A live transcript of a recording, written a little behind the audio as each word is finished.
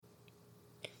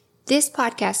This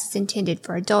podcast is intended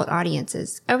for adult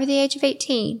audiences over the age of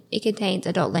 18. It contains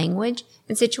adult language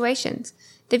and situations.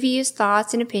 The views,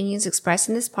 thoughts, and opinions expressed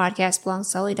in this podcast belong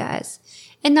solely to us,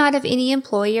 and not of any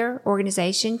employer,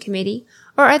 organization, committee,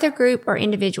 or other group or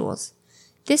individuals.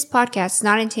 This podcast is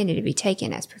not intended to be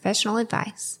taken as professional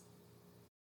advice.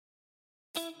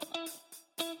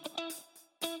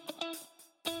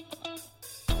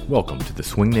 Welcome to the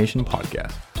Swing Nation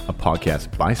Podcast, a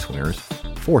podcast by swingers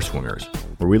for swingers,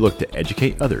 where we look to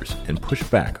educate others and push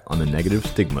back on the negative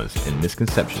stigmas and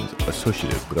misconceptions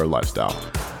associated with our lifestyle.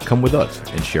 Come with us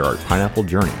and share our pineapple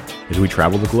journey as we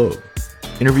travel the globe,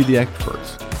 interview the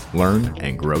experts, learn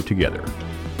and grow together.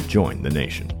 Join the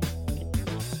nation.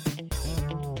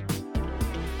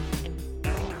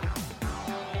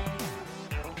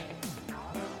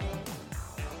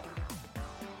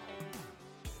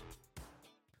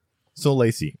 So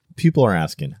Lacey, people are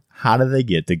asking, how do they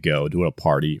get to go to a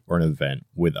party or an event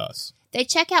with us? They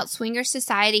check out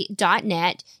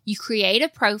swingersociety.net, you create a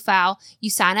profile,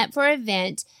 you sign up for an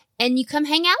event, and you come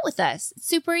hang out with us. It's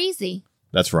super easy.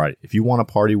 That's right. If you want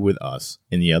to party with us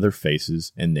and the other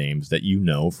faces and names that you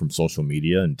know from social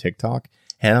media and TikTok,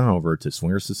 head on over to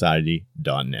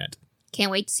swingersociety.net.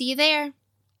 Can't wait to see you there.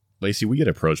 Lacey, we get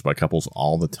approached by couples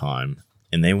all the time,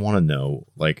 and they want to know,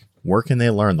 where can they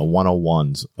learn the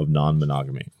 101s of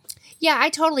non-monogamy? Yeah, I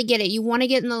totally get it. You want to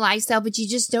get in the lifestyle, but you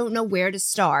just don't know where to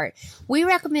start. We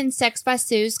recommend Sex by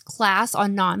Sue's class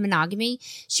on non-monogamy.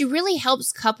 She really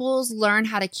helps couples learn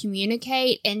how to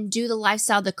communicate and do the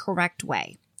lifestyle the correct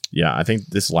way. Yeah, I think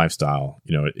this lifestyle,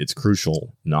 it's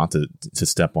crucial not to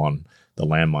step on the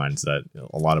landmines that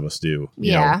a lot of us do,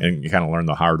 you know, and you kind of learn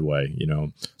the hard way,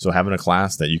 So having a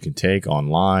class that you can take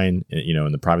online,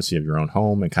 in the privacy of your own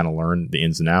home and kind of learn the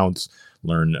ins and outs,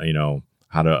 learn,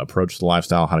 how to approach the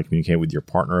lifestyle, how to communicate with your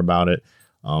partner about it.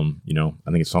 I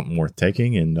think it's something worth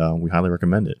taking, and we highly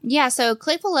recommend it. Yeah, so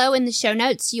click below in the show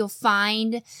notes. You'll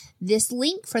find this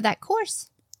link for that course.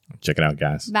 Check it out,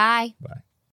 guys. Bye. Bye.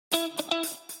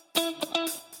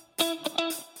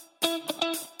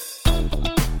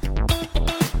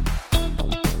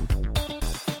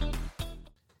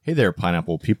 Hey there,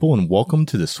 Pineapple people, and welcome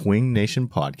to the Swing Nation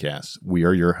Podcast. We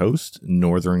are your hosts,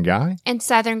 Northern Guy and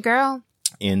Southern Girl.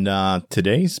 In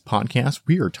today's podcast,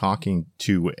 we are talking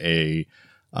to a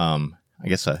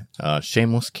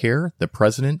Shameless Care, the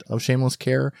president of Shameless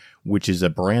Care, which is a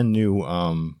brand new,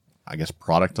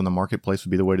 product on the marketplace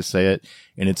would be the way to say it.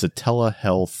 And it's a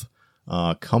telehealth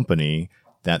company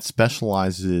that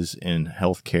specializes in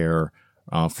healthcare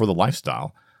for the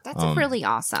lifestyle. That's really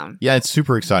awesome. Yeah, it's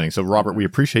super exciting. So, Robert, we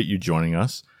appreciate you joining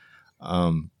us.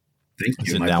 Thank you.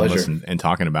 Sitting My down pleasure. with us and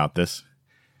talking about this.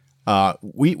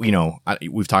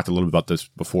 We've talked a little bit about this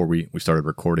before we started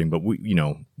recording, but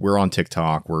we're on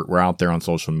TikTok. We're out there on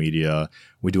social media.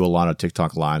 We do a lot of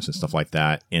TikTok lives and stuff like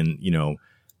that. And,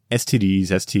 STDs,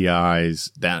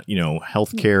 STIs, that,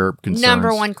 healthcare concerns.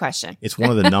 Number one question. It's one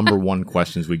of the number one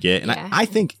questions we get. And Yeah. I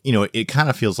think, it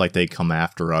kind of feels like they come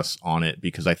after us on it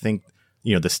because I think,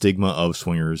 the stigma of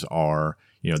swingers are,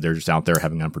 they're just out there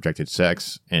having unprotected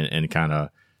sex and kind of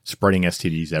spreading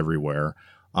STDs everywhere.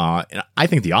 And I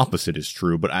think the opposite is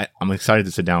true, but I'm excited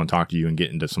to sit down and talk to you and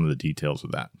get into some of the details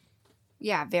of that.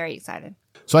 Yeah, very excited.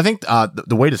 So I think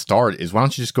the way to start is, why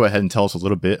don't you just go ahead and tell us a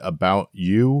little bit about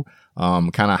you,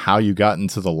 kind of how you got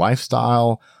into the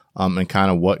lifestyle, and kind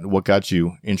of what got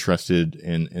you interested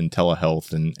in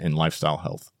telehealth and lifestyle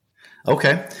health.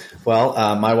 Okay. Well,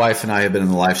 my wife and I have been in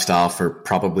the lifestyle for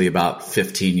probably about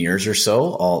 15 years or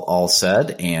so, all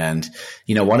said. And,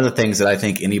 one of the things that I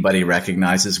think anybody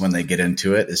recognizes when they get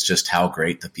into it is just how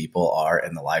great the people are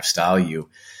in the lifestyle. You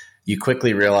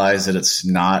quickly realize that it's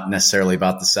not necessarily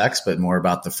about the sex, but more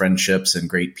about the friendships and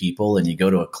great people. And you go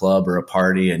to a club or a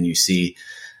party and you see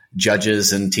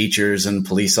judges and teachers and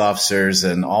police officers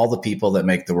and all the people that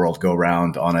make the world go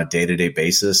round on a day-to-day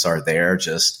basis are there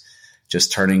just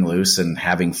turning loose and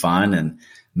having fun and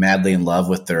madly in love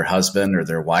with their husband or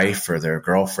their wife or their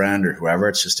girlfriend or whoever.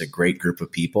 It's just a great group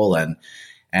of people. And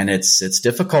it's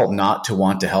difficult not to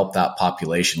want to help that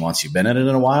population once you've been in it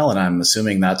in a while. And I'm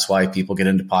assuming that's why people get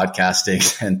into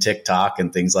podcasting and TikTok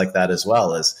and things like that as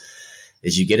well, is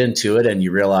you get into it and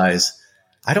you realize,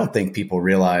 I don't think people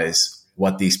realize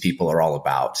what these people are all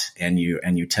about. And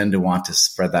you tend to want to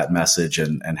spread that message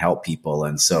and help people.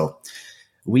 And so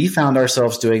we found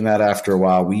ourselves doing that after a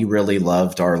while. We really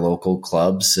loved our local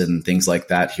clubs and things like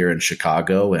that here in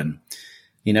Chicago. And,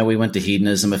 we went to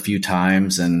Hedonism a few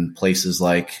times and places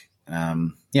like, I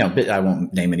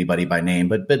won't name anybody by name,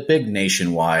 but big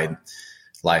nationwide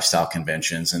lifestyle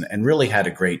conventions and really had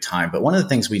a great time. But one of the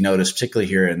things we noticed, particularly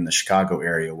here in the Chicago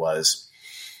area, was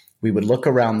we would look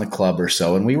around the club or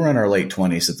so, and we were in our late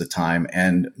 20s at the time,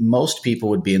 and most people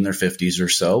would be in their 50s or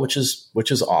so, which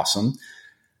is awesome.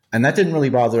 And that didn't really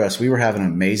bother us. We were having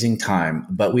an amazing time,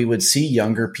 but we would see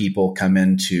younger people come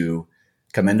into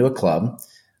a club,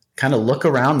 kind of look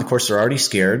around. Of course, they're already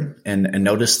scared and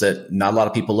notice that not a lot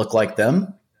of people look like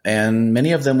them. And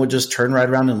many of them would just turn right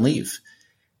around and leave.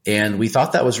 And we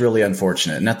thought that was really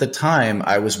unfortunate. And at the time,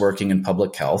 I was working in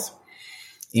public health.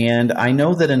 And I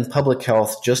know that in public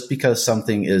health, just because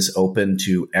something is open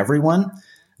to everyone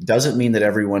doesn't mean that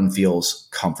everyone feels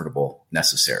comfortable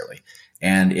necessarily.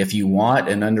 And if you want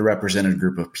an underrepresented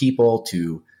group of people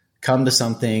to come to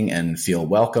something and feel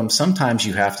welcome, sometimes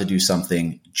you have to do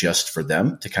something just for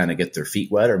them to kind of get their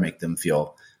feet wet or make them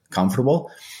feel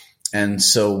comfortable. And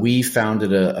so we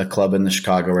founded a club in the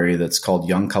Chicago area that's called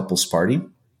Young Couples Party.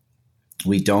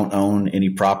 We don't own any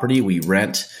property. We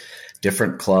rent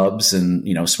different clubs and,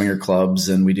 swinger clubs,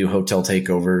 and we do hotel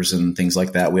takeovers and things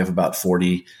like that. We have about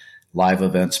 40 live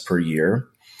events per year.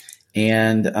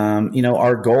 And,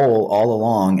 our goal all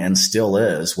along, and still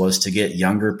is, was to get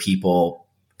younger people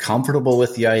comfortable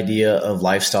with the idea of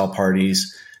lifestyle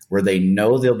parties where they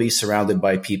know they'll be surrounded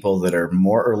by people that are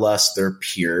more or less their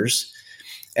peers.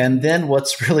 And then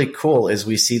what's really cool is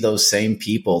we see those same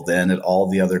people then at all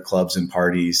the other clubs and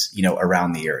parties,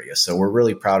 around the area. So we're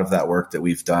really proud of that work that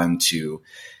we've done to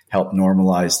help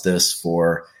normalize this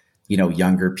for,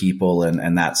 younger people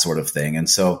and that sort of thing. And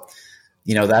so,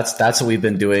 that's what we've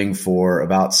been doing for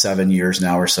about 7 years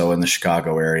now or so in the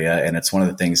Chicago area. And it's one of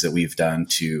the things that we've done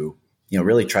to,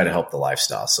 really try to help the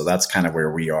lifestyle. So that's kind of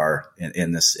where we are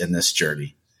in this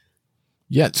journey.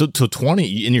 Yeah. So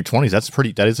 20 in your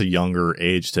 20s, that is a younger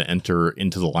age to enter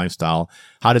into the lifestyle.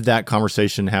 How did that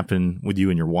conversation happen with you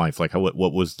and your wife? Like what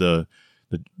was the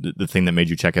thing that made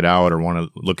you check it out or want to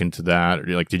look into that? Or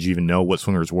like, did you even know what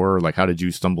swingers were? Like, how did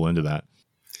you stumble into that?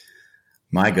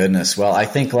 My goodness. Well, I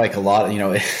think like a lot,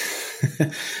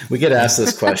 we get asked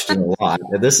this question a lot.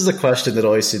 And this is a question that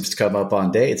always seems to come up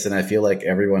on dates. And I feel like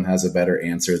everyone has a better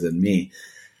answer than me.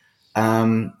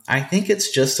 I think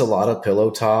it's just a lot of pillow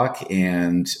talk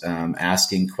and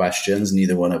asking questions.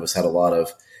 Neither one of us had a lot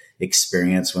of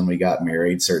experience when we got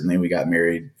married. Certainly we got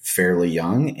married fairly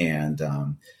young and,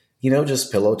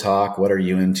 just pillow talk. What are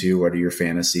you into? What are your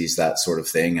fantasies? That sort of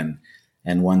thing.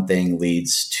 And one thing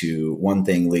leads to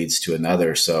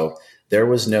another. So there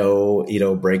was no,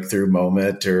 breakthrough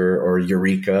moment or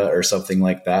eureka or something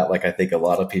like that. Like I think a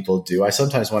lot of people do. I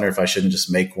sometimes wonder if I shouldn't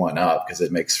just make one up because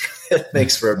it makes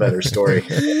for a better story.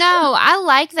 No, I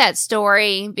like that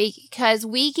story because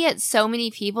we get so many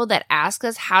people that ask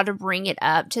us how to bring it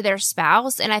up to their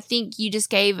spouse. And I think you just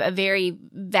gave a very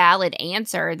valid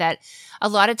answer that a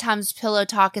lot of times pillow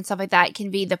talk and stuff like that can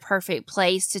be the perfect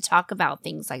place to talk about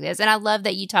things like this. And I love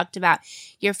that you talked about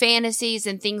your fantasies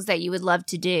and things that you would love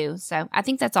to do. So I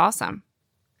think that's awesome.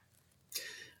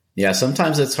 Yeah,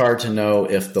 sometimes it's hard to know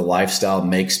if the lifestyle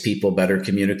makes people better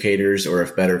communicators or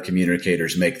if better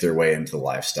communicators make their way into the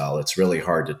lifestyle. It's really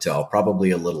hard to tell, probably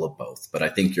a little of both. But I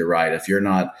think you're right. If you're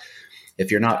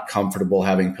not comfortable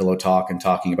having pillow talk and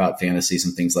talking about fantasies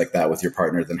and things like that with your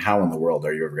partner, then how in the world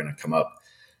are you ever going to come up?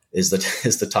 Is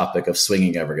the topic of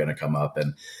swinging ever going to come up?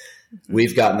 And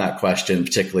we've gotten that question,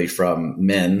 particularly from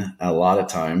men a lot of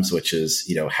times, which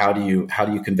is, how do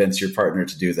you convince your partner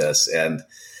to do this? And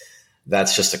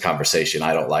that's just a conversation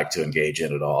I don't like to engage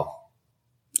in at all.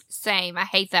 Same. I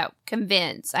hate that.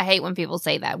 Convince. I hate when people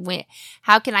say that.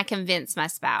 How can I convince my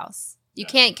spouse? You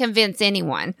can't convince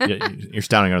anyone. Yeah, you're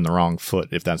standing on the wrong foot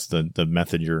if that's the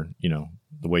method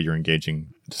the way you're engaging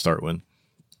to start with.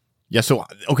 Yeah. So,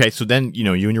 okay. So then, you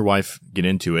and your wife get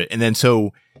into it. And then,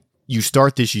 so you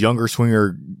start this younger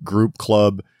swinger group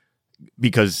club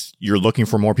because you're looking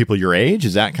for more people your age.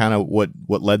 Is that kind of what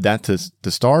led that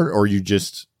to start? Or you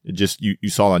you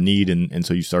saw a need and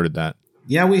so you started that?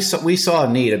 Yeah, we saw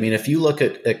a need. I mean, if you look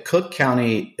at Cook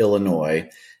County, Illinois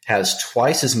has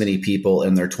twice as many people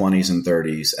in their 20s and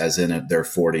 30s as in their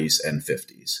 40s and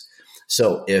 50s.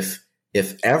 So if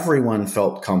everyone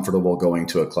felt comfortable going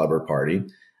to a club or party,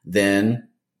 then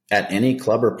at any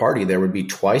club or party, there would be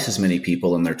twice as many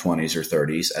people in their 20s or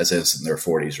 30s as is in their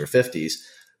 40s or 50s.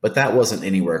 But that wasn't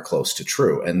anywhere close to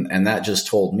true. And that just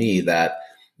told me that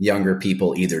younger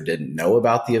people either didn't know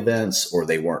about the events or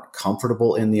they weren't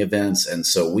comfortable in the events. And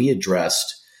so we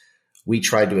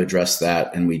tried to address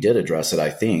that, and we did address it, I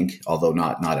think, although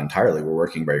not entirely. We're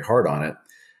working very hard on it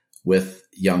with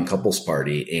Young Couples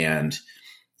Party. And,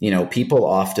 people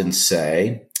often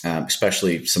say,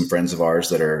 especially some friends of ours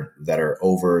that are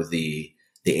over the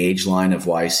age line of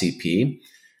YCP,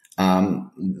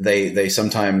 they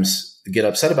sometimes get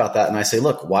upset about that. And I say,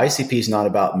 look, YCP is not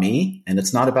about me and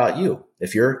it's not about you.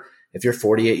 If you're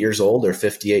 48 years old or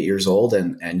 58 years old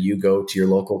and you go to your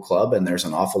local club and there's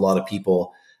an awful lot of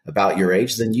people about your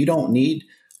age, then you don't need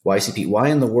YCP. Why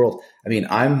in the world? I mean,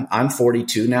 I'm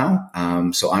 42 now.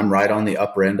 So I'm right on the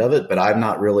upper end of it, but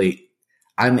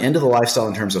I'm into the lifestyle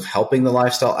in terms of helping the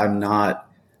lifestyle. I'm not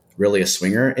really a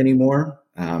swinger anymore.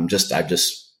 Just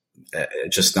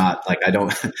not like,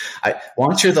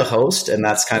 once you're the host and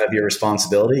that's kind of your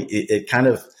responsibility, it kind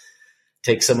of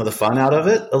takes some of the fun out of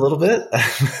it a little bit,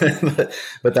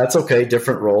 but that's okay.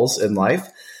 Different roles in life.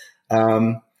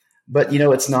 But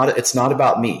it's not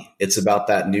about me. It's about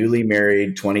that newly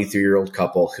married 23-year-old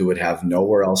couple who would have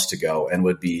nowhere else to go and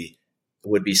would be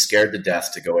scared to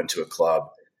death to go into a club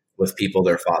with people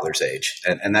their father's age.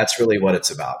 And that's really what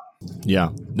it's about. Yeah,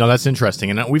 no, that's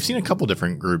interesting. And we've seen a couple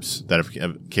different groups that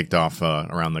have kicked off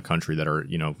around the country that are,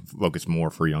 focused more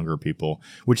for younger people,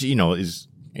 which, is,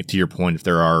 to your point, if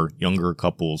there are younger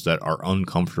couples that are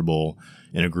uncomfortable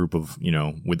in a group of,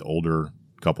 with older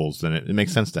couples, then it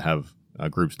makes sense to have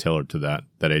groups tailored to that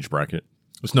age bracket.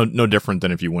 It's no different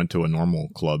than if you went to a normal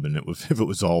club and if it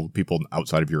was all people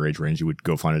outside of your age range, you would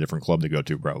go find a different club to go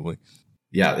to probably.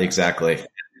 Yeah, exactly.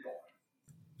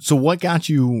 So what got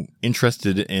you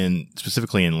interested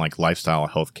specifically in like lifestyle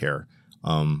healthcare?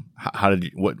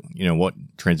 What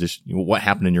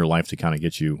happened in your life to kind of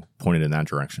get you pointed in that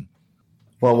direction?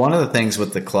 Well, one of the things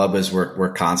with the club is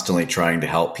we're constantly trying to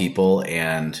help people.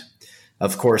 And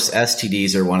of course,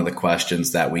 STDs are one of the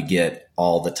questions that we get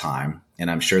all the time. And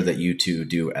I'm sure that you two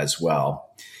do as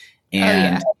well.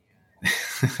 And,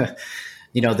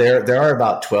 there are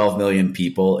about 12 million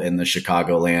people in the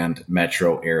Chicagoland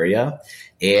metro area.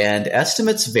 And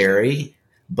estimates vary,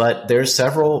 but there's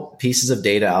several pieces of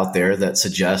data out there that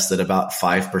suggest that about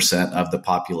 5% of the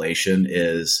population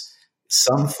is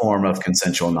some form of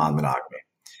consensual non-monogamy.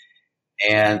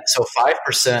 And so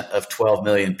 5% of 12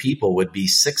 million people would be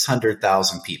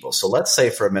 600,000 people. So let's say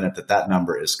for a minute that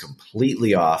number is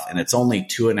completely off and it's only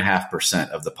 2.5%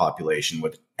 of the population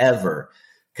would ever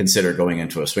consider going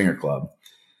into a swinger club.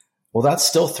 Well, that's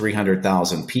still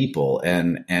 300,000 people.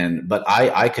 But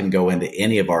I can go into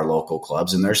any of our local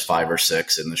clubs and there's 5 or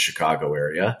 6 in the Chicago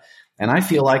area. And I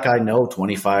feel like I know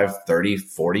 25, 30,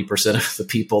 40% of the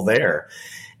people there.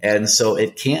 And so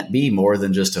it can't be more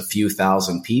than just a few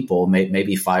thousand people,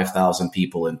 maybe 5,000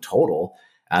 people in total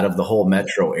out of the whole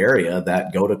metro area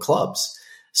that go to clubs.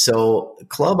 So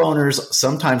club owners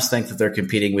sometimes think that they're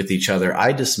competing with each other.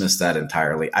 I dismiss that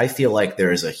entirely. I feel like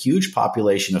there is a huge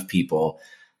population of people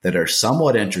that are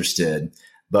somewhat interested,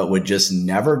 but would just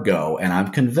never go. And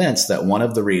I'm convinced that one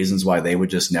of the reasons why they would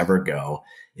just never go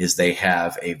is they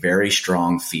have a very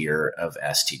strong fear of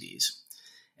STDs.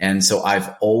 And so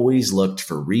I've always looked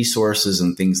for resources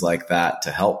and things like that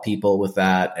to help people with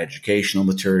that, educational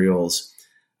materials,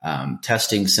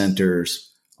 testing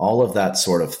centers, all of that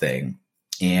sort of thing.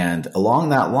 And along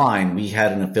that line, we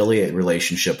had an affiliate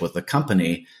relationship with a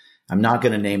company. I'm not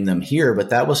going to name them here,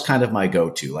 but that was kind of my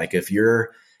go-to. Like if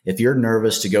you're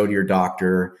nervous to go to your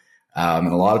doctor, and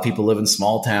a lot of people live in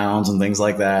small towns and things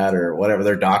like that, or whatever,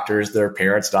 their doctor's their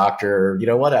parents' doctor,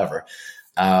 or, whatever.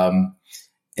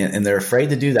 And they're afraid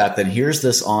to do that, then here's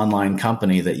this online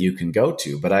company that you can go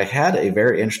to. But I had a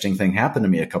very interesting thing happen to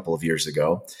me a couple of years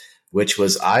ago, which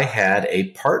was I had a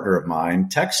partner of mine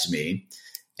text me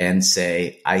and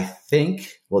say,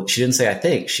 she didn't say I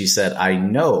think, she said, I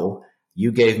know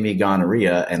you gave me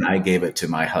gonorrhea and I gave it to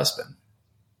my husband.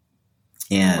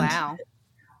 And wow.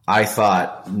 I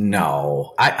thought,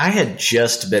 no, I had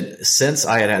just been, since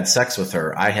I had sex with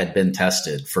her, I had been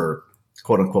tested for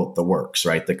quote unquote the works,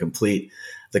 right? The complete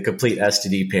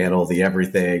STD panel, the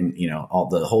everything, all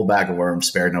the whole bag of worms,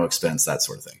 spare no expense, that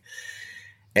sort of thing.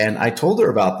 And I told her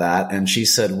about that. And she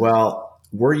said, well,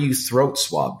 were you throat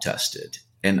swab tested?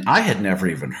 And I had never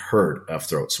even heard of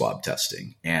throat swab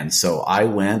testing. And so I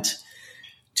went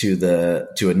to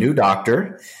a new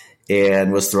doctor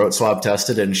and was throat swab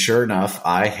tested. And sure enough,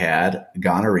 I had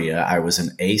gonorrhea. I was an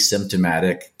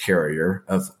asymptomatic carrier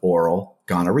of oral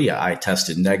gonorrhea. I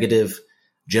tested negative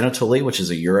genitally, which is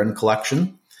a urine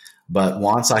collection. But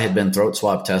once I had been throat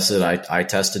swab tested, I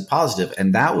tested positive.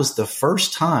 And that was the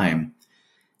first time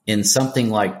in something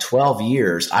like 12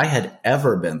 years I had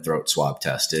ever been throat swab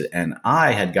tested. And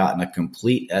I had gotten a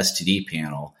complete STD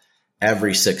panel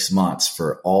every 6 months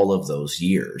for all of those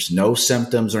years. No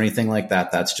symptoms or anything like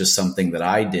that. That's just something that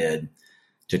I did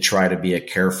to try to be a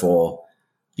careful,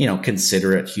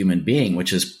 considerate human being,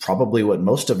 which is probably what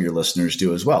most of your listeners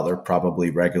do as well. They're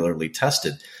probably regularly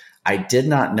tested. I did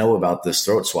not know about this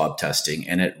throat swab testing,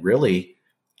 and it really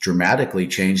dramatically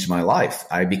changed my life.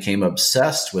 I became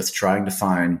obsessed with trying to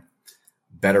find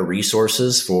better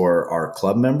resources for our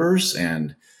club members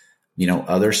and,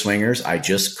 other swingers. I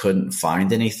just couldn't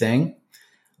find anything.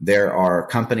 There are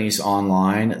companies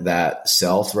online that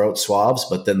sell throat swabs,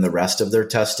 but then the rest of their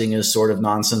testing is sort of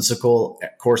nonsensical.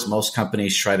 Of course, most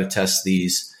companies try to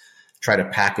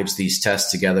package these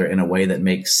tests together in a way that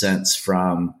makes sense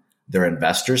from their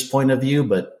investor's point of view,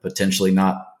 but potentially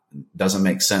doesn't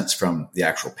make sense from the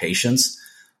actual patient's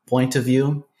point of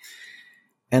view.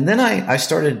 And then I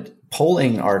started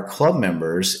polling our club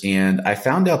members, and I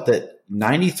found out that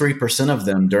 93% of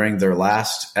them during their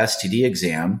last STD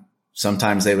exam,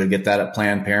 sometimes they would get that at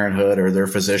Planned Parenthood or their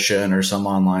physician or some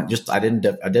online. I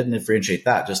didn't differentiate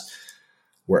that. Just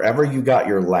wherever you got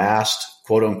your last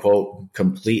quote unquote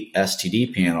complete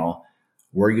STD panel,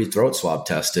 were you throat swab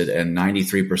tested? And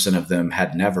 93% of them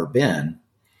had never been.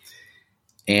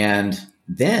 And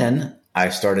then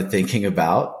I started thinking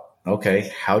about, okay,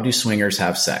 how do swingers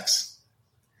have sex?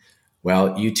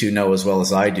 Well, you two know as well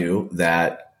as I do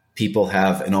that people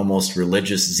have an almost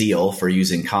religious zeal for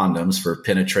using condoms for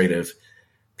penetrative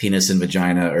penis and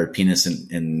vagina or penis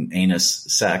and anus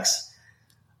sex.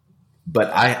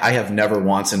 But I have never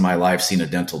once in my life seen a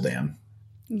dental dam.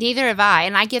 Neither have I.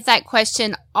 And I get that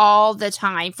question all the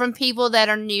time from people that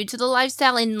are new to the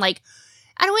lifestyle and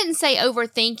I wouldn't say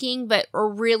overthinking, but are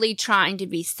really trying to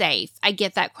be safe. I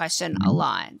get that question a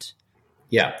lot.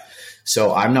 Yeah.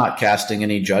 So I'm not casting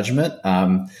any judgment.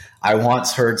 I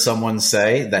once heard someone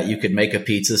say that you could make a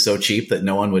pizza so cheap that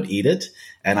no one would eat it.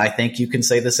 And I think you can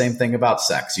say the same thing about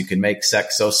sex. You can make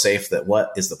sex so safe that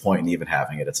what is the point in even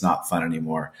having it? It's not fun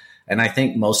anymore. And I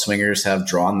think most swingers have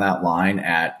drawn that line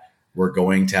at we're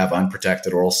going to have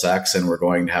unprotected oral sex and we're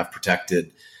going to have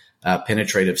protected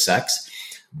penetrative sex.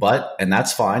 And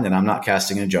that's fine. And I'm not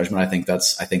casting a judgment. I think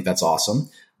that's awesome.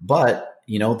 But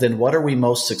then what are we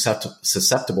most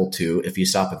susceptible to? If you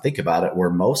stop and think about it, we're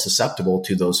most susceptible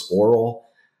to those oral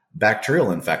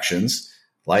bacterial infections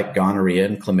like gonorrhea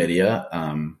and chlamydia,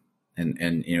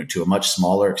 and to a much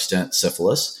smaller extent,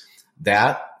 syphilis.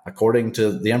 That, according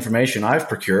to the information I've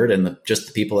procured and just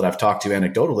the people that I've talked to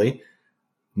anecdotally,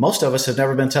 most of us have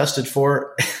never been tested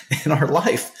for in our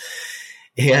life.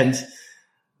 And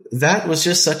that was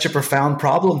just such a profound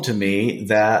problem to me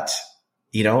that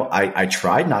I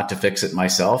tried not to fix it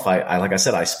myself. Like I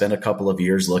said, I spent a couple of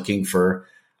years looking for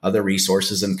other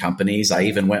resources and companies. I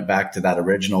even went back to that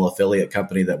original affiliate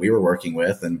company that we were working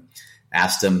with and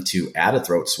asked them to add a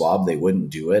throat swab. They wouldn't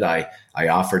do it. I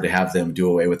offered to have them do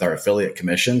away with our affiliate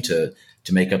commission to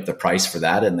make up the price for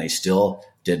that. And they still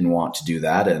didn't want to do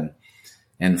that.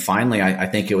 And finally, I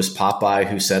think it was Popeye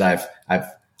who said,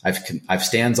 I've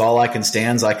stands all I can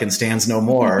stands no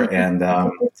more.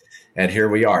 And here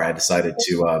we are. I decided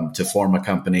to form a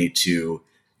company to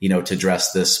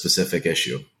address this specific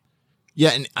issue.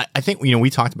 Yeah. And I think, we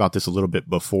talked about this a little bit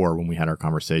before when we had our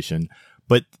conversation,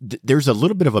 but there's a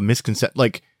little bit of a misconception.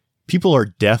 Like, people are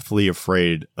deathly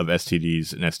afraid of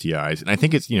STDs and STIs. And I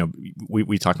think it's,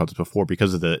 we talked about this before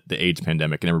because of the AIDS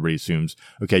pandemic, and everybody assumes,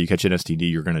 okay, you catch an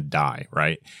STD, you're going to die.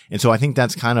 Right. And so I think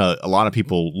that's kind of a lot of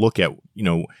people look at,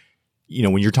 when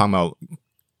you're talking about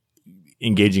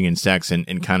engaging in sex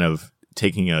and kind of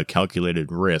taking a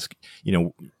calculated risk,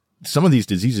 some of these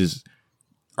diseases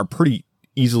are pretty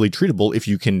easily treatable if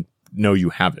you can know you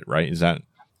have it, right? Is that?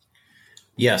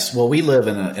 Yes. Well, we live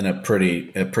in a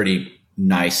pretty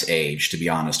nice age, to be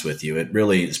honest with you. It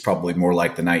really is probably more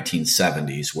like the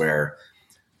 1970s where,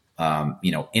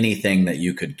 anything that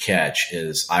you could catch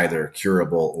is either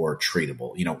curable or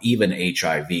treatable. Even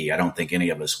HIV, I don't think any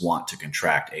of us want to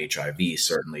contract HIV,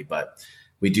 certainly, but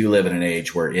we do live in an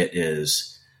age where it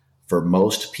is, for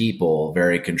most people,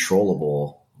 very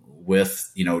controllable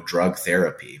with, drug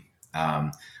therapy.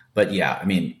 But yeah, I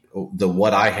mean,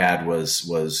 what I had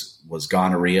was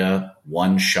gonorrhea,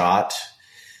 one shot.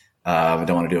 I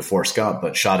don't want to do a Forrest Gump,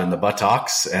 but shot in the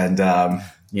buttocks. And,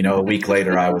 a week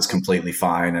later I was completely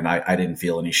fine, and I didn't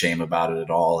feel any shame about it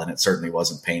at all. And it certainly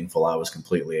wasn't painful. I was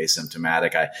completely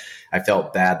asymptomatic. I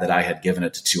felt bad that I had given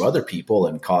it to two other people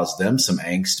and caused them some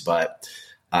angst, but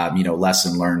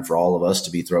lesson learned for all of us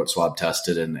to be throat swab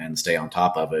tested and stay on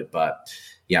top of it. But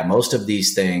yeah, most of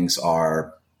these things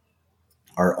are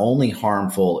only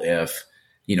harmful if,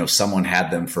 someone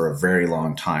had them for a very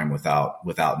long time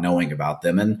without knowing about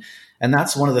them. And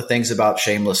that's one of the things about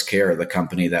Shameless Care, the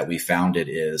company that we founded,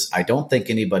 is I don't think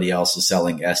anybody else is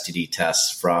selling STD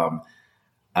tests from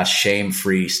a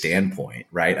shame-free standpoint,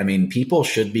 right? I mean, people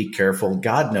should be careful.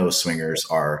 God knows swingers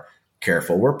are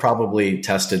careful. We're probably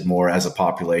tested more as a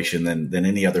population than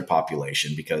any other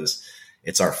population because,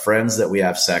 It's our friends that we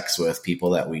have sex with,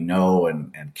 people that we know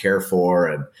and care for.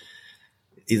 And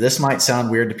this might sound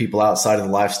weird to people outside of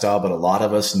the lifestyle, but a lot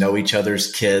of us know each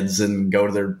other's kids and go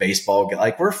to their baseball.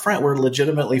 Like we're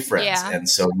legitimately friends. Yeah. And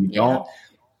so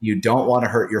you don't want to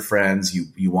hurt your friends.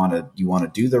 You want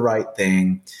to do the right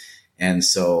thing. And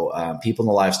so people in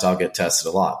the lifestyle get tested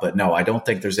a lot. But no, I don't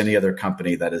think there's any other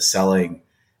company that is selling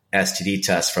STD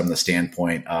tests from the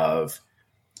standpoint of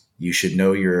you should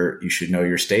know your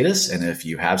status, and if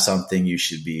you have something, you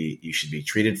should be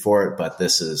treated for it. But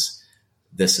this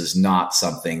is not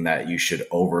something that you should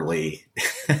overly,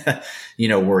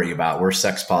 worry about. We're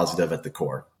sex positive at the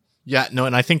core. Yeah, no,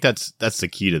 and I think that's the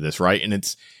key to this, right?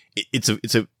 And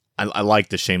I like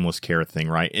the shameless care thing,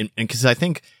 right? And because I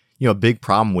think a big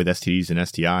problem with STDs and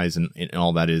STIs and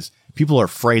all that is people are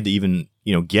afraid to even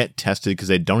get tested because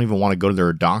they don't even want to go to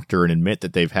their doctor and admit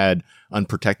that they've had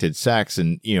unprotected sex.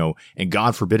 And, and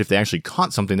God forbid if they actually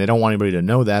caught something, they don't want anybody to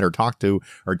know that or talk to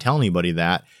or tell anybody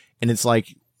that. And it's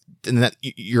like, and that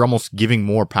you're almost giving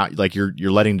more power, like you're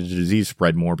letting the disease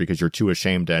spread more because you're too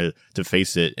ashamed to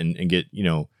face it and get,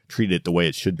 treat it the way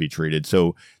it should be treated.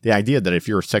 So the idea that if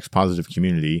you're a sex positive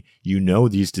community,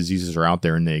 these diseases are out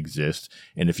there and they exist.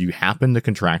 And if you happen to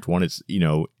contract one, it's,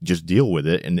 just deal with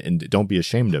it and don't be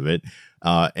ashamed of it.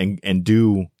 And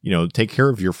do, take care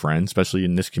of your friends, especially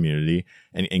in this community,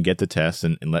 and get the test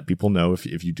and let people know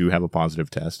if you do have a positive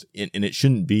test. And it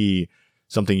shouldn't be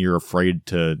something you're afraid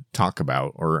to talk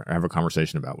about or have a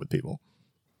conversation about with people.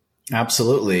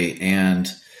 Absolutely. And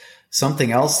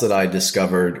something else that I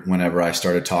discovered whenever I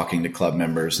started talking to club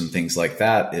members and things like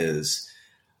that is,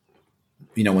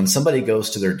 when somebody goes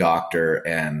to their doctor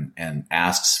and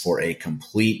asks for a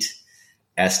complete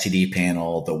STD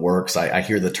panel, the works, I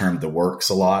hear the term the works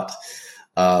a lot,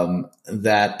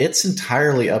 that it's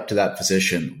entirely up to that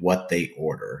physician what they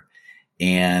order.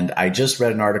 And I just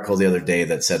read an article the other day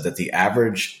that said that the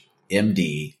average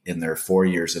MD in their 4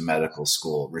 years of medical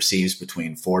school receives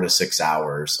between 4 to 6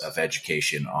 hours of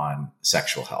education on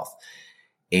sexual health.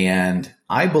 And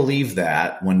I believe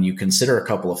that when you consider a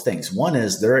couple of things, one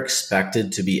is they're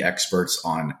expected to be experts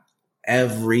on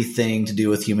everything to do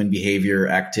with human behavior,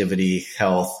 activity,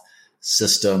 health,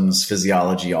 systems,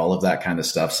 physiology, all of that kind of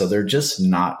stuff. So they're just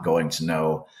not going to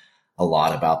know a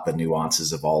lot about the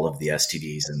nuances of all of the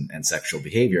STDs and sexual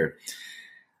behavior.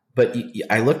 But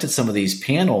I looked at some of these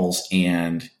panels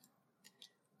and,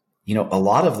 a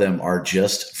lot of them are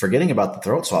just, forgetting about the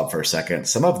throat swab for a second,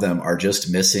 some of them are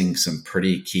just missing some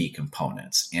pretty key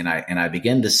components. And I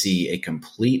begin to see a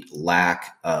complete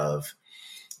lack of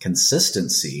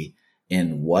consistency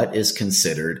in what is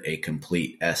considered a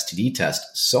complete STD test.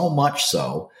 So much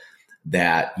so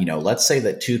that, let's say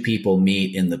that two people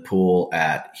meet in the pool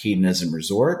at Hedonism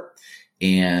Resort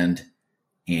and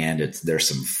there's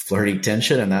some flirty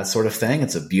tension and that sort of thing.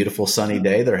 It's a beautiful sunny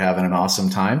day. They're having an awesome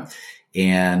time.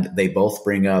 And they both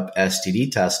bring up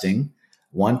STD testing.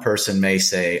 One person may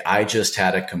say, I just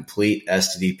had a complete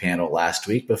STD panel last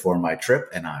week before my trip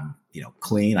and I'm,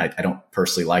 clean. I don't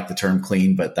personally like the term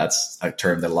clean, but that's a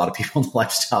term that a lot of people in the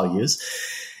lifestyle use.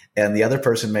 And the other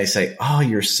person may say, oh,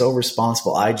 you're so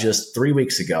responsible. I just 3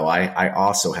 weeks ago, I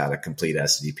also had a complete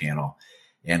STD panel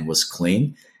and was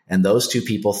clean. And those two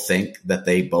people think that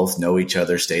they both know each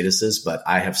other's statuses, but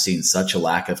I have seen such a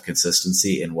lack of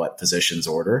consistency in what physicians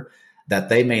order that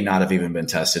they may not have even been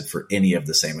tested for any of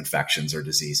the same infections or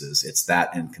diseases. It's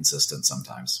that inconsistent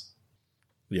sometimes.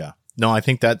 Yeah. No, I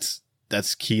think that's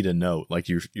key to note, like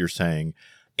you're saying.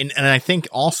 And I think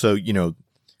also,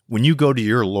 when you go to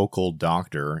your local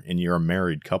doctor and you're a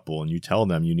married couple and you tell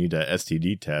them you need a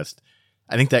STD test,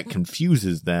 I think that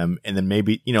confuses them. And then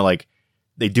maybe,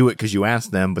 they do it because you ask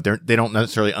them, but they don't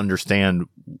necessarily understand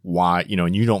why,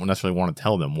 and you don't necessarily want to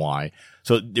tell them why.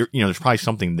 So there's probably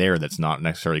something there that's not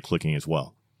necessarily clicking as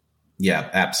well. Yeah,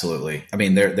 absolutely. I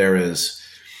mean, there is,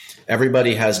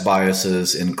 everybody has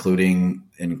biases, including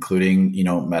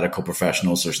medical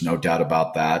professionals. There's no doubt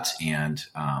about that. And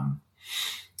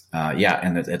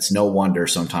and it's no wonder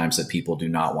sometimes that people do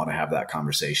not want to have that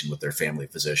conversation with their family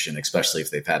physician, especially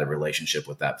if they've had a relationship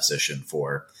with that physician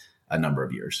for a number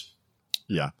of years.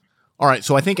 Yeah. All right.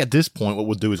 So I think at this point, what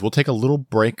we'll do is we'll take a little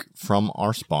break from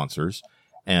our sponsors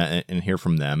and hear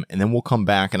from them. And then we'll come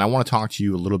back. And I want to talk to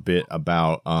you a little bit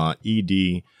about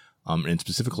ED and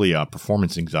specifically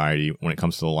performance anxiety when it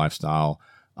comes to the lifestyle.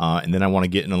 And then I want to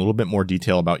get in a little bit more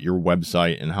detail about your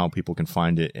website and how people can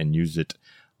find it and use it.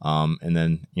 And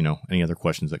then, any other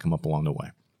questions that come up along the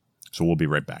way. So we'll be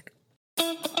right back.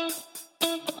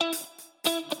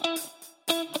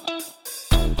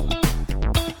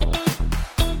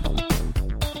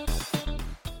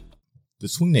 The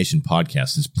Swing Nation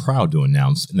podcast is proud to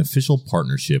announce an official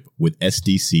partnership with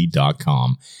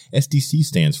SDC.com. SDC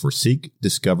stands for Seek,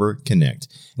 Discover, Connect.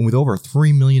 And with over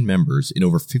 3 million members in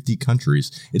over 50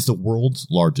 countries, it's the world's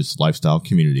largest lifestyle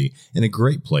community and a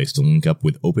great place to link up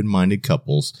with open-minded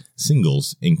couples,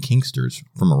 singles, and kinksters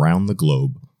from around the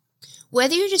globe.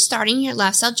 Whether you're just starting your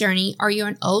lifestyle journey or you're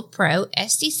an old pro,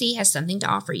 SDC has something to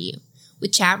offer you.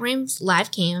 With chat rooms, live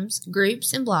cams,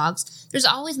 groups, and blogs, there's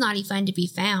always naughty fun to be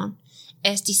found.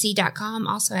 SDC.com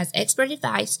also has expert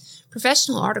advice,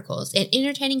 professional articles, and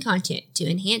entertaining content to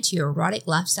enhance your erotic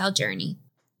lifestyle journey.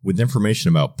 With information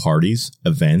about parties,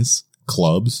 events,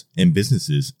 clubs, and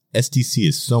businesses, SDC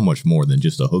is so much more than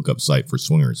just a hookup site for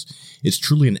swingers. It's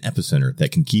truly an epicenter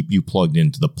that can keep you plugged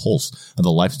into the pulse of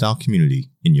the lifestyle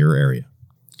community in your area.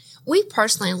 We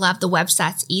personally love the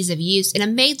website's ease of use and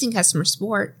amazing customer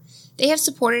support. They have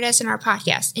supported us in our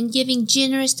podcast and giving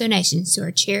generous donations to our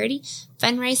charity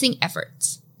fundraising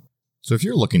efforts. So if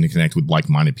you're looking to connect with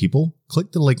like-minded people,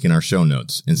 click the link in our show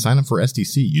notes and sign up for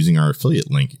SDC using our affiliate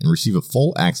link and receive a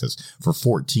full access for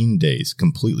 14 days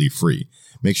completely free.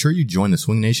 Make sure you join the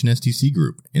Swing Nation SDC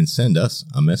group and send us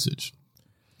a message.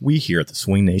 We here at the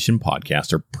Swing Nation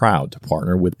podcast are proud to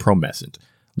partner with Promescent.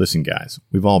 Listen, guys,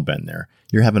 we've all been there.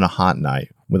 You're having a hot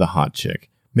night with a hot chick,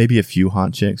 maybe a few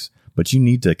hot chicks, but you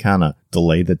need to kind of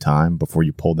delay the time before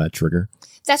you pull that trigger.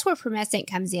 That's where Promescent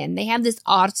comes in. They have this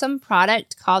awesome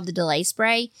product called the Delay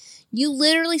Spray. You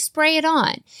literally spray it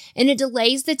on, and it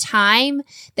delays the time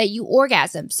that you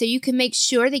orgasm, so you can make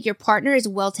sure that your partner is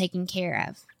well taken care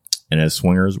of. And as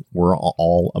swingers, we're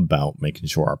all about making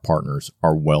sure our partners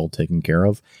are well taken care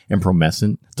of, and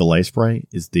Promescent Delay Spray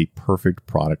is the perfect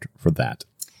product for that.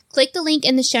 Click the link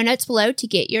in the show notes below to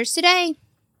get yours today.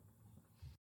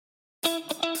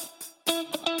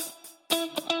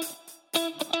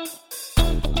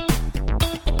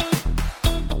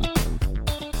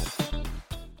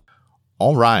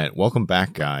 All right. Welcome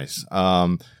back, guys.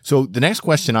 So the next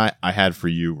question I had for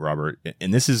you, Robert,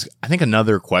 and this is, I think,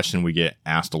 another question we get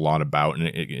asked a lot about, and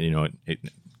I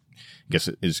guess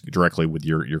it is directly with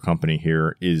your company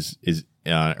here, is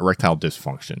erectile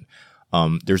dysfunction.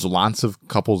 There's lots of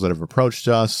couples that have approached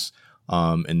us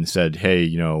and said, hey,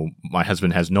 my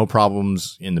husband has no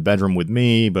problems in the bedroom with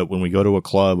me, but when we go to a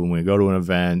club, when we go to an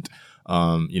event,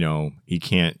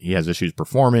 he has issues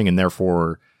performing, and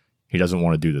therefore he doesn't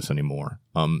want to do this anymore.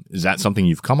 Is that something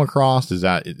you've come across? Is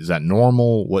that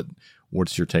normal?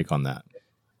 What's your take on that?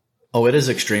 Oh, it is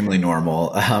extremely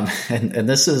normal. And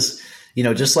this is,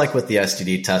 just like with the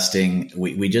STD testing,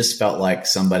 we just felt like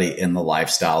somebody in the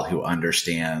lifestyle who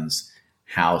understands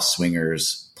how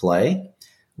swingers play,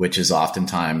 which is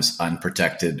oftentimes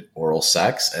unprotected oral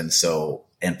sex. And so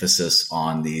emphasis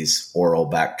on these oral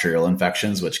bacterial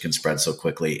infections, which can spread so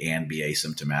quickly and be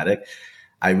asymptomatic.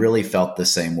 I really felt the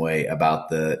same way about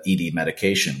the ED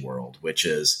medication world, which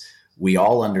is we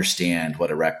all understand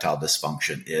what erectile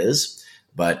dysfunction is.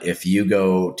 But if you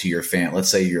go to your family, let's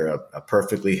say you're a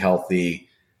perfectly healthy,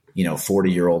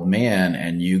 40-year-old man,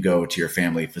 and you go to your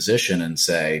family physician and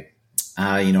say,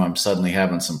 I'm suddenly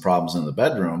having some problems in the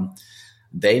bedroom,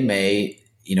 they may,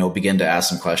 begin to ask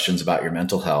some questions about your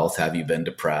mental health. Have you been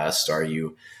depressed? Are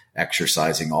you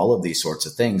exercising? All of these sorts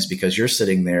of things, because you're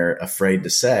sitting there afraid to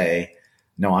say,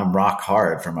 no, I'm rock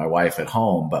hard for my wife at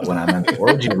home, but when I'm in the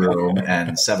orgy room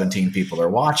and 17 people are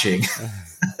watching,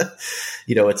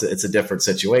 it's a different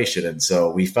situation. And so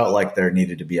we felt like there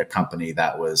needed to be a company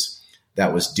that was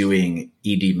doing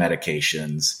ED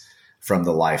medications from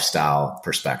the lifestyle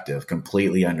perspective,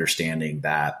 completely understanding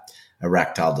that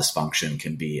erectile dysfunction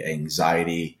can be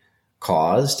anxiety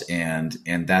caused, and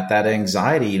that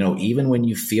anxiety, even when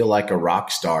you feel like a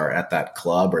rock star at that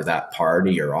club or that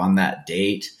party or on that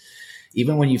date,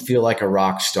 even when you feel like a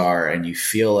rock star and you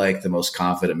feel like the most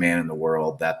confident man in the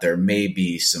world, that there may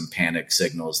be some panic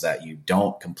signals that you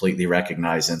don't completely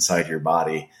recognize inside your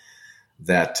body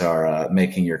that are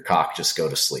making your cock just go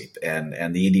to sleep.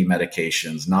 And the ED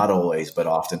medications, not always, but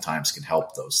oftentimes can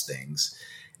help those things.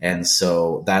 And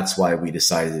so that's why we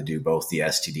decided to do both the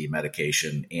STD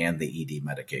medication and the ED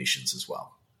medications as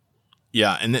well.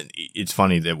 Yeah, and it's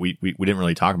funny that we didn't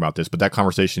really talk about this, but that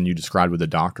conversation you described with the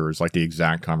doctor is like the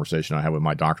exact conversation I had with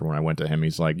my doctor when I went to him.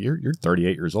 He's like, "You're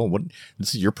 38 years old.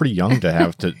 You're pretty young to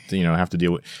have to have to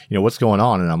deal with what's going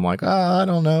on." And I'm like, I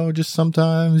don't know. Just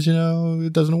sometimes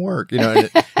it doesn't work. And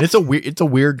it's a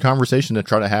weird conversation to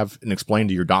try to have and explain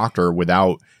to your doctor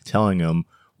without telling him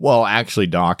well, actually,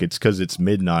 Doc, it's because it's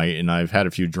midnight and I've had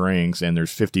a few drinks and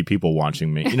there's 50 people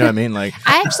watching me. You know what I mean? Like,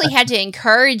 I actually had to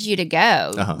encourage you to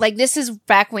go. Like, this is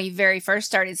back when we very first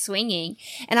started swinging.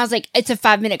 And I was like, it's a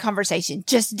 5-minute conversation.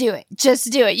 Just do it.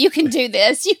 Just do it. You can do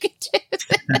this. You can do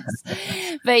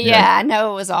this. But yeah, I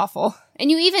know it was awful.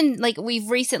 And you even, like, we've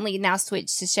recently now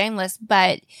switched to Shameless,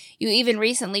 but you even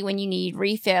recently, when you need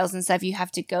refills and stuff, you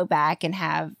have to go back and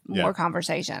have more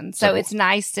conversations. So it's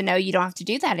nice to know you don't have to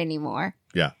do that anymore.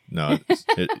 Yeah, no,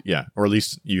 or at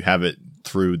least you have it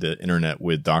through the internet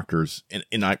with doctors.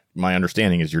 And my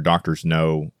understanding is your doctors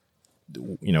know,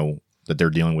 that they're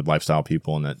dealing with lifestyle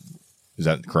people, and is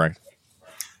that correct?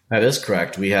 That is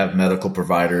correct. We have medical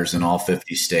providers in all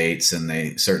 50 states, and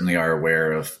they certainly are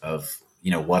aware of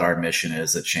what our mission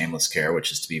is at Shameless Care,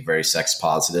 which is to be very sex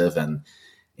positive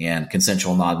and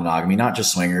consensual non-monogamy, not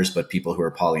just swingers, but people who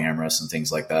are polyamorous and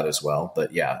things like that as well.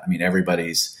 But yeah, I mean,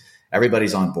 everybody's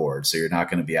on board. So you're not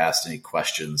going to be asked any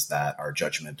questions that are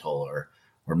judgmental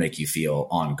or make you feel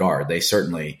on guard. They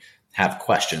certainly have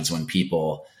questions when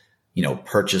people,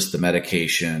 purchase the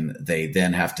medication. They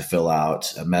then have to fill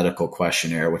out a medical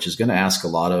questionnaire, which is going to ask a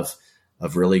lot of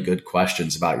really good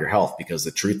questions about your health, because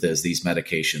the truth is these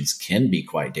medications can be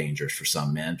quite dangerous for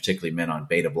some men, particularly men on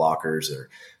beta blockers or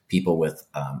people with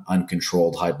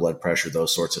uncontrolled high blood pressure,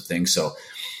 those sorts of things. So,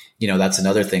 that's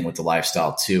another thing with the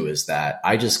lifestyle too, is that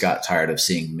I just got tired of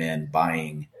seeing men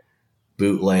buying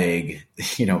bootleg,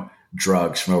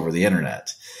 drugs from over the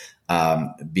internet,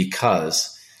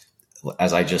 because,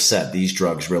 as I just said, these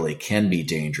drugs really can be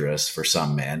dangerous for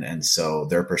some men. And so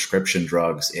they're prescription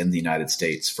drugs in the United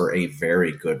States for a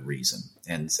very good reason.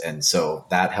 And so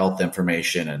that health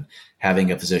information and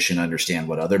having a physician understand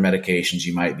what other medications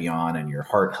you might be on and your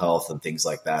heart health and things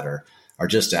like that are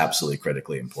just absolutely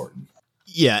critically important.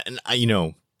 Yeah. And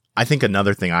I think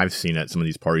another thing I've seen at some of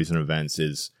these parties and events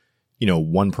is,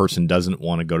 one person doesn't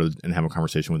want to go to and have a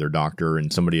conversation with their doctor,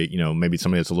 and somebody, maybe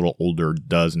somebody that's a little older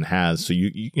does and has. So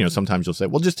you sometimes you'll say,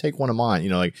 well, just take one of mine,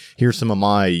 like here's some of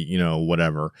my,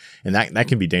 whatever. And that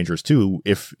can be dangerous too.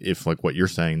 If like what you're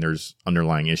saying, there's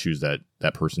underlying issues that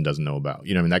person doesn't know about,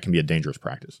 that can be a dangerous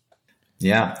practice.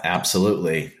 Yeah,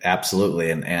 absolutely.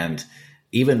 Absolutely. And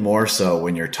even more so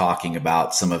when you're talking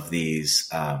about some of these,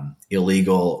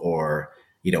 illegal or,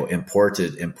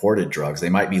 imported drugs. They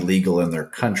might be legal in their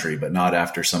country, but not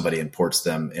after somebody imports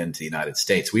them into the United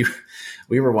States.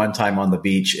 We were one time on the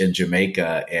beach in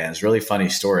Jamaica, and it's a really funny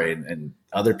story. And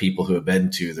other people who have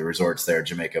been to the resorts there in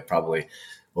Jamaica probably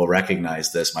will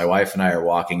recognize this. My wife and I are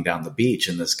walking down the beach,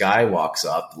 and this guy walks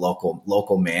up,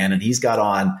 local man, and he's got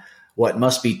on what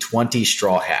must be 20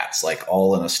 straw hats, like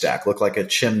all in a stack, look like a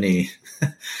chimney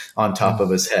on top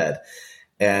of his head.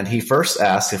 And he first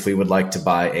asked if we would like to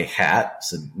buy a hat. I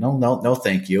said, no,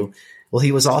 thank you. Well,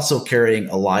 he was also carrying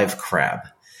a live crab.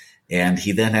 And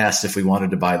he then asked if we wanted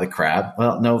to buy the crab.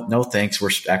 Well, no, thanks. We're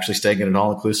actually staying at an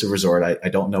all-inclusive resort. I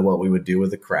don't know what we would do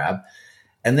with the crab.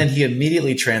 And then he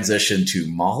immediately transitioned to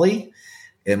Molly.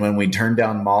 And when we turned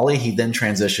down Molly, he then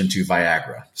transitioned to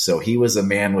Viagra. So he was a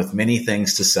man with many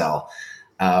things to sell.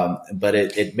 But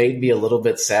it made me a little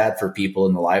bit sad for people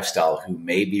in the lifestyle who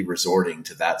may be resorting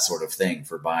to that sort of thing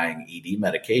for buying ED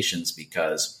medications,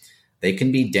 because they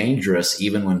can be dangerous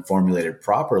even when formulated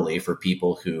properly for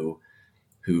people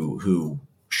who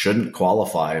shouldn't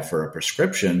qualify for a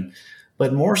prescription,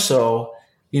 but more so,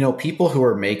 people who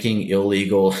are making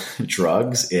illegal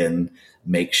drugs in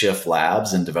makeshift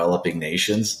labs in developing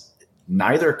nations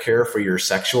neither care for your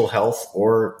sexual health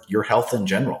or your health in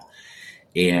general.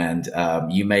 And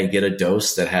you may get a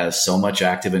dose that has so much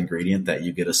active ingredient that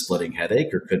you get a splitting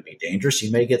headache or could be dangerous.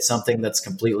 You may get something that's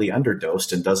completely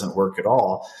underdosed and doesn't work at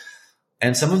all.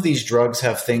 And some of these drugs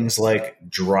have things like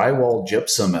drywall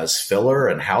gypsum as filler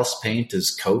and house paint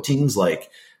as coatings. Like,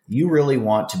 you really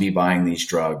want to be buying these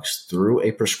drugs through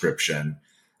a prescription,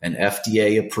 an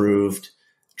FDA approved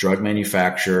drug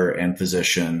manufacturer and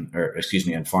physician,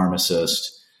 and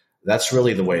pharmacist. That's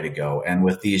really the way to go. And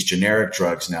with these generic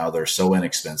drugs now, they're so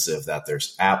inexpensive that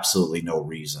there's absolutely no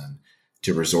reason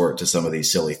to resort to some of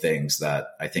these silly things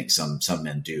that I think some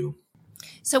men do.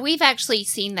 So we've actually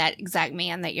seen that exact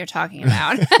man that you're talking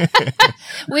about.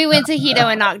 We went to Hito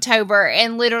in October,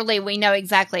 and literally we know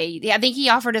exactly. I think he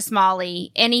offered us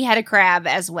Molly, and he had a crab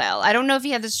as well. I don't know if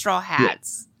he had the straw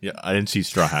hats. Yeah, I didn't see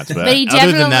straw hats, but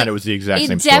other than that, it was the exact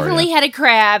same story. He definitely had a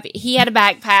crab. He had a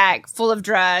backpack full of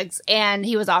drugs, and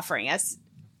he was offering us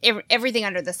everything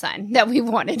under the sun that we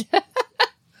wanted.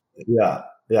 Yeah.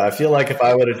 I feel like if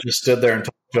I would have just stood there and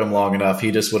talked to him long enough,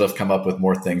 he just would have come up with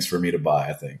more things for me to buy,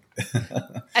 I think.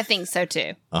 I think so,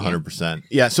 too. 100%.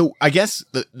 Yeah, so I guess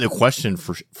the question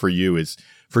for you is,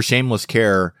 for Shameless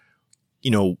Care,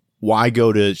 why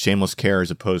go to Shameless Care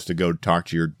as opposed to go talk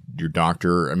to your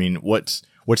doctor? I mean, what's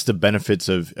the benefits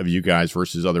of you guys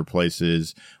versus other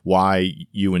places? Why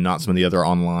you and not some of the other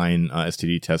online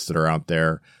STD tests that are out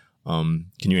there? Can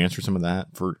you answer some of that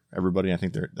for everybody? I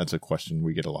think that's a question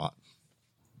we get a lot.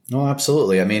 No,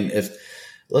 absolutely. I mean,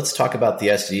 let's talk about the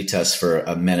STD tests for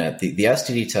a minute. The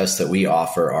STD tests that we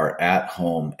offer are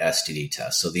at-home STD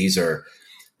tests. So they're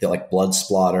like blood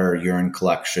splatter, urine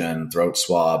collection, throat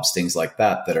swabs, things like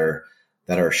that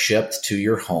are shipped to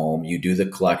your home. You do the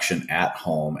collection at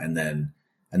home, and then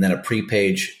a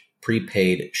prepaid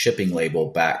shipping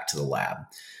label back to the lab.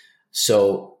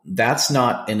 So that's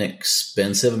not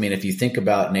inexpensive. I mean, if you think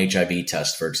about an HIV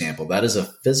test, for example, that is a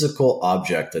physical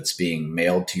object that's being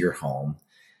mailed to your home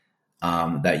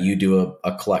that you do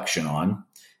a collection on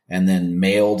and then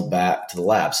mailed back to the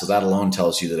lab. So that alone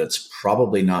tells you that it's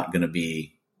probably not going to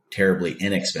be terribly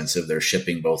inexpensive. They're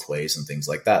shipping both ways and things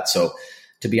like that. So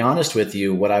to be honest with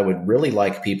you, what I would really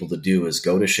like people to do is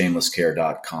go to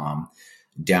shamelesscare.com,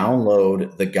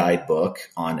 download the guidebook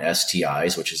on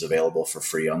STIs, which is available for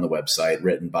free on the website,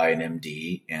 written by an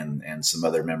MD and some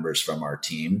other members from our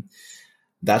team.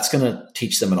 That's going to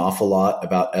teach them an awful lot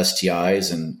about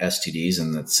STIs and STDs,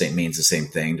 and that means the same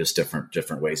thing, just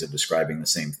different ways of describing the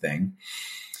same thing.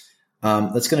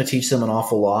 That's going to teach them an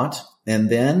awful lot.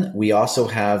 And then we also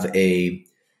have a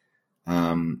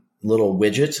little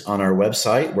widget on our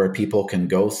website where people can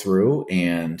go through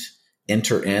and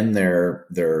enter in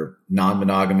their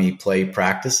non-monogamy play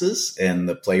practices and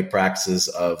the play practices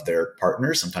of their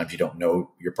partners. Sometimes you don't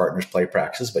know your partner's play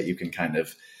practices, but you can kind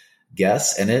of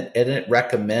guess. And it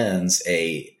recommends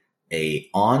a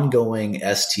ongoing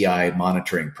STI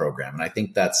monitoring program. And I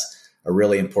think that's a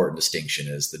really important distinction,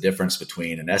 is the difference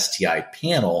between an STI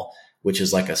panel, which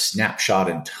is like a snapshot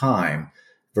in time,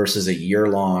 versus a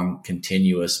year-long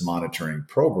continuous monitoring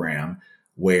program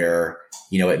where,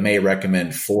 it may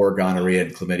recommend 4 gonorrhea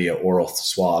and chlamydia oral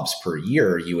swabs per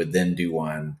year. You would then do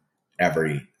one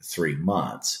every 3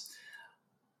 months.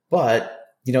 But,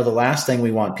 the last thing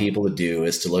we want people to do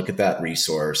is to look at that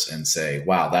resource and say,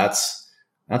 wow, that's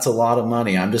a lot of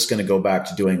money. I'm just going to go back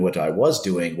to doing what I was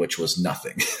doing, which was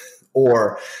nothing.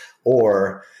 or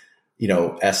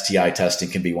STI testing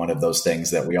can be one of those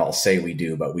things that we all say we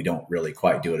do, but we don't really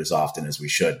quite do it as often as we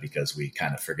should because we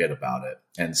kind of forget about it.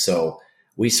 And so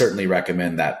we certainly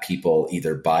recommend that people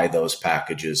either buy those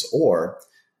packages or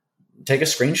take a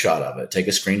screenshot of it, take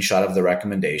a screenshot of the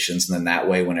recommendations. And then that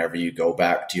way, whenever you go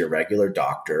back to your regular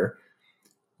doctor,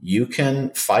 you can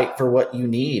fight for what you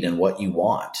need and what you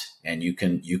want, and you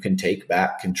can take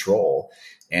back control.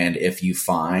 And if you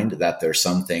find that there's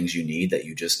some things you need that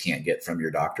you just can't get from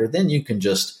your doctor, then you can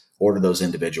just order those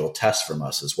individual tests from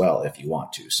us as well if you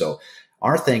want to. So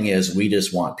our thing is, we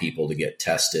just want people to get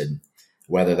tested,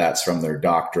 whether that's from their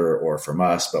doctor or from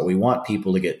us, but we want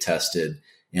people to get tested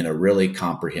in a really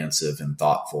comprehensive and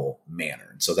thoughtful manner.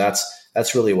 And so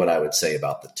that's really what I would say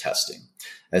about the testing.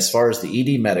 As far as the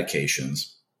ED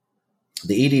medications,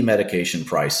 the ED medication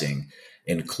pricing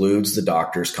includes the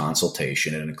doctor's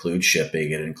consultation. It includes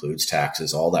shipping. It includes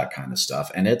taxes, all that kind of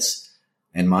stuff. And it's,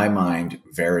 in my mind,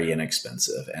 very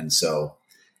inexpensive. And so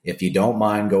if you don't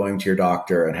mind going to your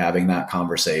doctor and having that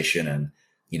conversation and,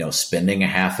 spending a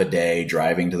half a day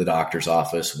driving to the doctor's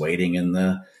office, waiting in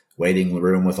the waiting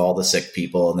room with all the sick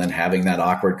people, and then having that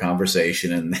awkward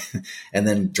conversation and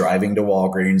then driving to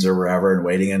Walgreens or wherever and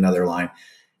waiting in another line.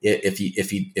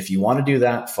 If you want to do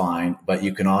that, fine. But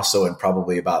you can also, in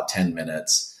probably about 10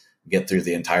 minutes, get through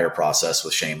the entire process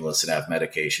with Shameless and have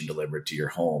medication delivered to your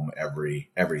home every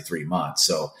 3 months.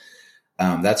 So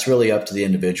that's really up to the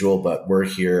individual, but we're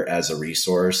here as a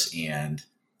resource, and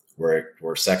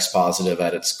we're sex positive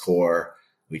at its core.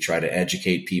 We try to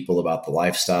educate people about the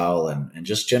lifestyle and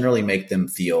just generally make them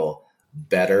feel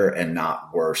better and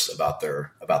not worse about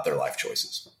their life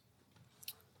choices.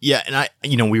 Yeah.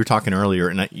 And we were talking earlier,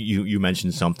 and you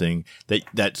mentioned something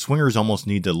that swingers almost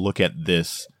need to look at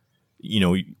this,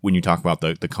 when you talk about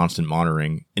the constant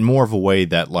monitoring in more of a way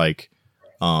that like,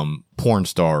 porn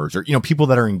stars or, people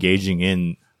that are engaging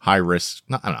in high risk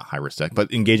sex,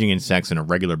 but engaging in sex on a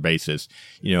regular basis,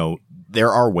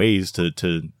 there are ways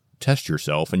to test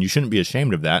yourself, and you shouldn't be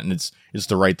ashamed of that. And it's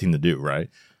the right thing to do. Right.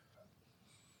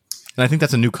 And I think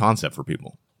that's a new concept for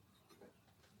people.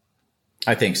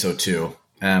 I think so too.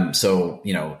 So,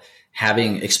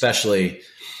 having, especially,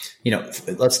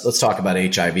 let's talk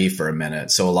about HIV for a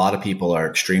minute. So a lot of people are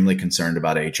extremely concerned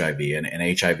about HIV,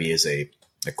 and HIV is a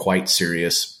quite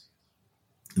serious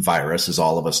virus, as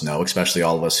all of us know, especially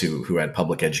all of us who had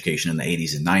public education in the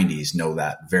 80s and 90s know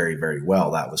that very, very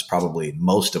well. That was probably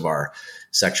most of our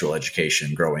sexual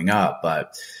education growing up.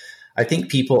 But I think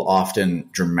people often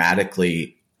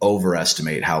dramatically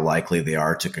overestimate how likely they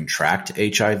are to contract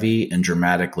HIV and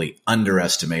dramatically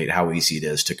underestimate how easy it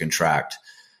is to contract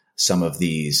some of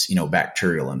these,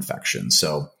 bacterial infections.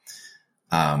 So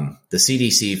the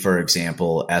CDC, for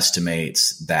example,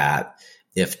 estimates that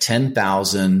if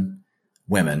 10,000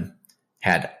 women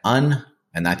had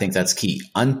and I think that's key,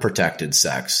 unprotected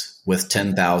sex with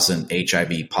 10,000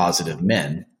 HIV positive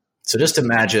men. So just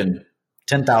imagine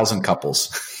 10,000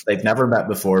 couples. They've never met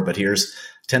before, but here's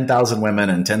 10,000 women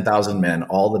and 10,000 men.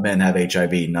 All the men have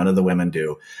HIV. None of the women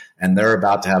do. And they're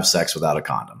about to have sex without a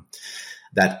condom.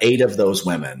 That 8 of those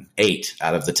women, 8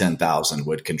 out of the 10,000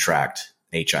 would contract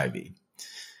HIV.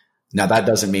 Now, that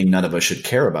doesn't mean none of us should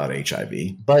care about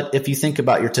HIV. But if you think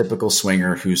about your typical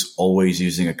swinger who's always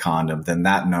using a condom, then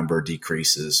that number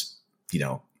decreases,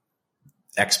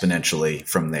 exponentially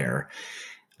from there.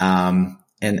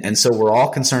 And so we're all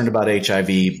concerned about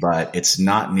HIV, but it's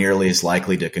not nearly as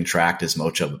likely to contract as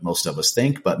most of us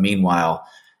think. But meanwhile,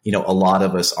 a lot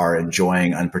of us are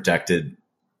enjoying unprotected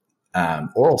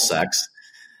oral sex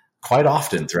quite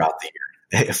often throughout the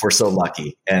year, if we're so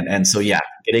lucky. And so, yeah,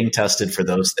 getting tested for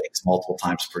those things multiple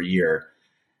times per year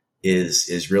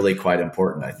is really quite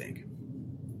important, I think.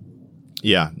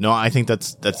 Yeah, no, I think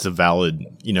that's a valid,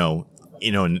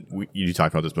 and you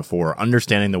talked about this before,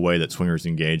 understanding the way that swingers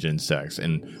engage in sex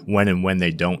and when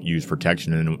they don't use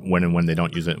protection and when they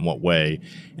don't use it in what way,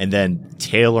 and then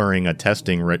tailoring a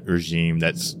testing regime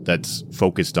that's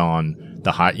focused on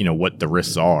the high, what the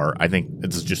risks are. I think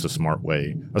it's just a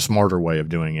smarter way of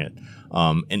doing it.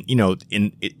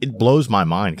 It blows my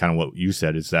mind kind of what you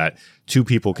said is that 2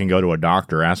 people can go to a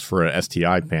doctor, ask for an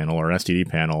STI panel or an STD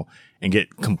panel and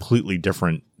get completely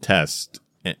different tests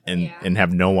and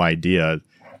have no idea,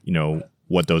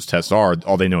 what those tests are.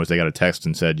 All they know is they got a text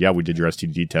and said, yeah, we did your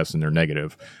STD test and they're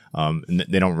negative. And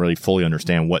they don't really fully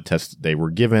understand what tests they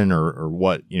were given or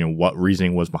what, what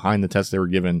reasoning was behind the test they were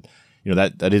given.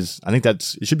 That is, I think it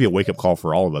should be a wake up call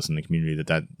for all of us in the community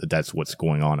that's what's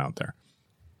going on out there.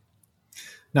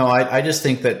 No, I just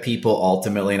think that people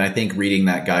ultimately, and I think reading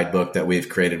that guidebook that we've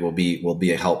created will be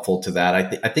helpful to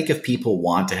that. I think if people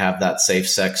want to have that safe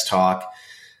sex talk,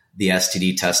 the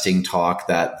STD testing talk,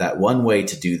 that one way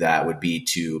to do that would be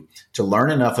to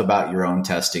learn enough about your own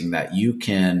testing that you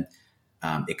can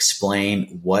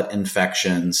explain what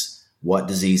infections, what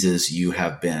diseases you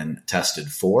have been tested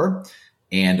for,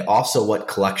 and also what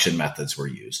collection methods were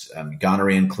used.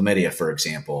 Gonorrhea and chlamydia, for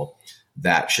example,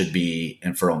 that should be,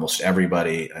 and for almost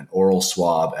everybody, an oral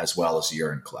swab as well as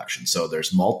urine collection. So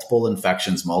there's multiple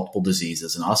infections, multiple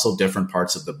diseases, and also different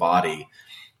parts of the body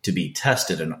to be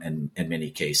tested in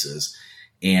many cases.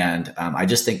 And I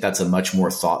just think that's a much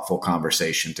more thoughtful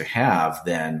conversation to have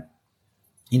than,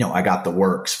 I got the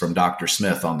works from Dr.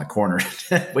 Smith on the corner,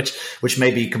 which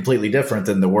may be completely different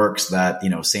than the works that,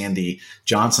 Sandy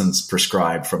Johnson's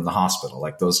prescribed from the hospital.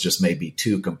 Like those just may be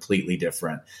 2 completely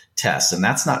different tests. And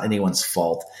that's not anyone's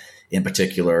fault in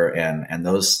particular. And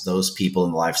those people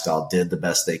in the lifestyle did the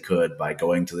best they could by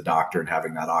going to the doctor and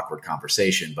having that awkward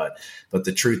conversation. But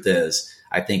the truth is,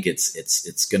 I think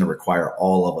it's going to require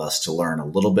all of us to learn a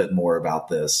little bit more about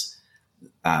this,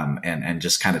 and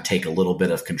just kind of take a little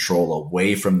bit of control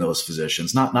away from those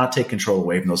physicians, not take control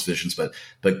away from those physicians,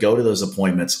 but go to those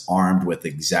appointments armed with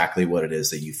exactly what it is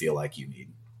that you feel like you need.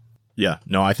 Yeah,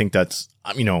 no, I think that's,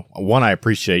 one, I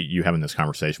appreciate you having this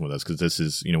conversation with us because this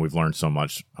is, we've learned so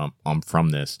much from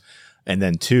this. And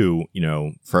then 2,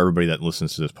 for everybody that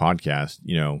listens to this podcast,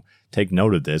 take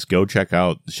note of this. Go check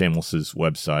out Shameless's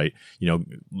website.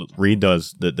 Read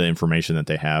the information that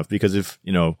they have, because if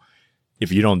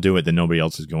you don't do it, then nobody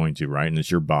else is going to, right? And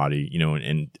it's your body,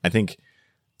 and I think,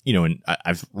 and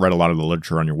I've read a lot of the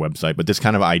literature on your website, but this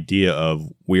kind of idea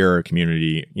of we're a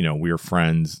community, we're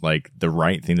friends, like the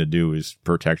right thing to do is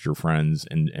protect your friends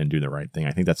and do the right thing.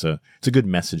 I think it's a good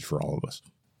message for all of us.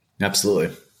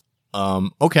 Absolutely.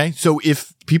 Okay. So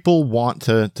if people want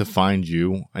to find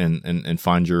you and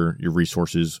find your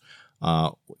resources,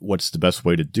 what's the best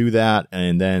way to do that?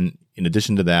 And then in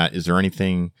addition to that, is there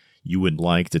anything you would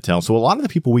like to tell? So a lot of the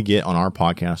people we get on our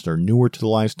podcast are newer to the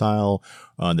lifestyle.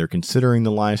 They're considering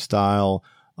the lifestyle.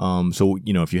 So,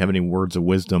 if you have any words of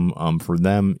wisdom, for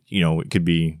them, it could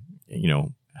be,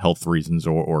 health reasons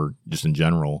or just in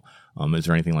general. Is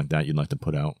there anything like that you'd like to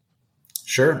put out?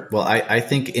 Sure. Well, I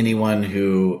think anyone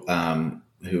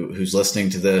who's listening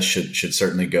to this should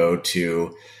certainly go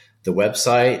to the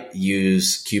website,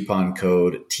 use coupon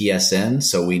code TSN.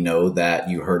 So we know that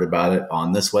you heard about it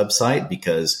on this website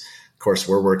because, of course,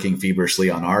 we're working feverishly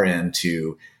on our end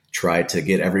to try to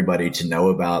get everybody to know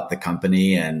about the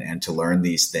company and to learn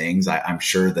these things. I'm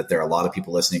sure that there are a lot of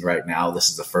people listening right now. This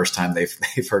is the first time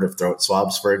they've heard of throat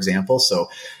swabs, for example. So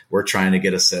we're trying to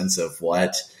get a sense of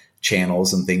what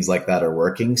channels and things like that are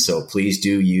working. So please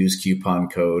do use coupon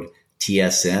code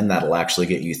TSN. That'll actually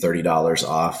get you $30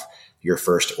 off your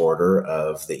first order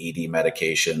of the ED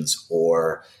medications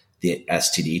or the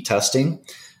STD testing.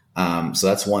 So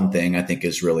that's one thing I think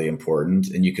is really important.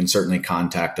 And you can certainly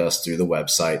contact us through the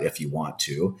website if you want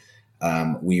to.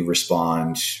 We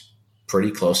respond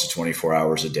pretty close to 24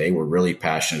 hours a day. We're really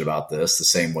passionate about this, the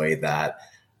same way that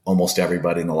almost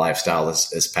everybody in the lifestyle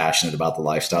is passionate about the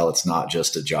lifestyle. It's not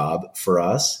just a job for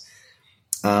us.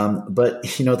 But,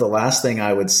 the last thing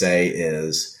I would say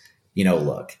is,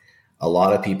 look, a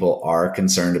lot of people are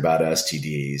concerned about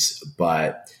STDs,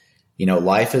 but,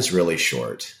 life is really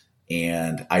short.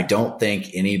 And I don't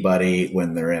think anybody,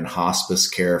 when they're in hospice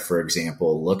care, for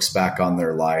example, looks back on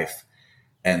their life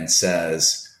and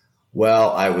says,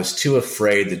 well, I was too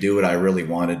afraid to do what I really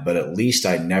wanted, but at least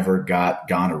I never got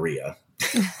gonorrhea.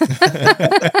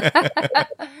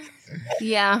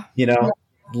 Yeah.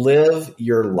 Live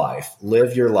your life,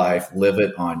 live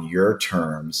it on your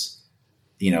terms.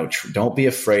 Don't be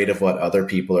afraid of what other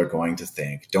people are going to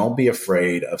think. Don't be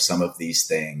afraid of some of these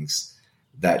things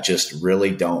that just really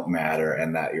don't matter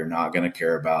and that you're not going to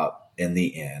care about in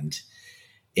the end.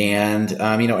 And,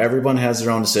 everyone has their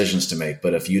own decisions to make,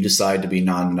 but if you decide to be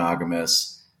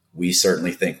non-monogamous, we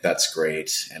certainly think that's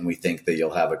great. And we think that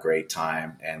you'll have a great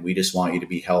time, and we just want you to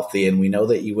be healthy. And we know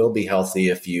that you will be healthy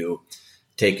if you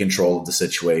take control of the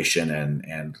situation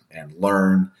and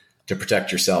learn to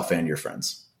protect yourself and your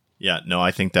friends. Yeah, no, I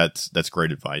think that's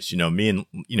great advice. Me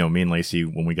and Lacey,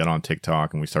 when we got on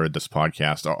TikTok and we started this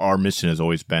podcast, our mission has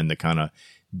always been to kind of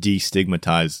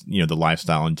destigmatize, the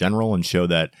lifestyle in general and show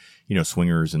that,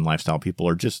 swingers and lifestyle people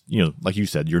are just, like you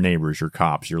said, your neighbors, your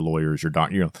cops, your lawyers, your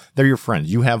doctor, they're your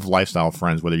friends. You have lifestyle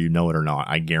friends, whether you know it or not.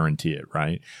 I guarantee it.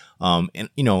 Right. And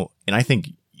I think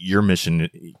your mission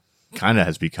kind of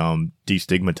has become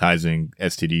destigmatizing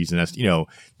STDs and,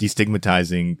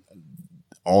 destigmatizing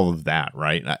all of that,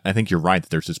 right? I think you're right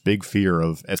that there's this big fear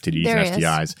of STDs and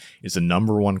STIs. It's the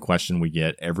number one question we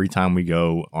get every time we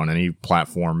go on any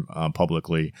platform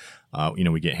publicly.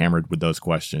 We get hammered with those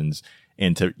questions,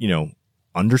 and to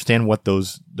understand what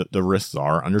those the risks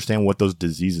are, understand what those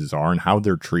diseases are and how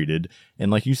they're treated,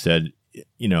 and like you said,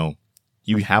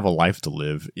 you have a life to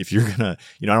live. If you're gonna,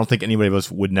 I don't think anybody of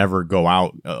us would never go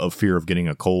out of fear of getting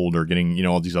a cold or getting,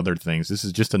 all these other things. This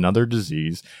is just another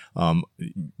disease. The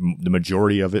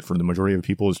majority of it, for the majority of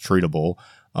people, is treatable.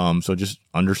 So just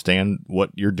understand what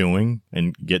you're doing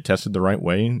and get tested the right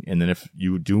way. And then if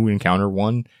you do encounter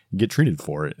one, get treated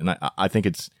for it. And I think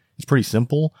it's pretty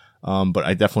simple. But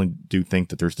I definitely do think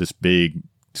that there's this big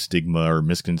stigma or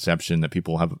misconception that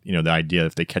people have, the idea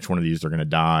if they catch one of these, they're going to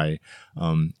die.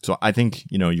 So I think,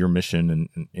 your mission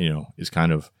and is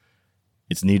kind of,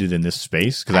 it's needed in this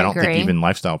space, because I don't think even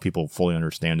lifestyle people fully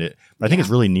understand it. But I think it's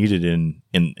really needed in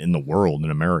the world,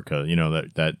 in America,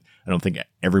 that I don't think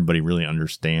everybody really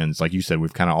understands. Like you said,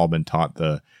 we've kind of all been taught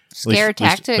the scare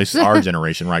tactics. At least our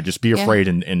generation, right? Just be afraid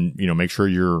and make sure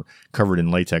you're covered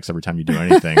in latex every time you do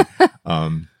anything.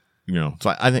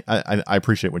 So I think I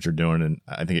appreciate what you're doing, and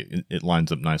I think it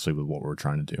lines up nicely with what we're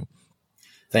trying to do.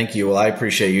 Thank you. Well, I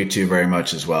appreciate you two very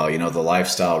much as well. The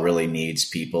lifestyle really needs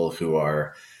people who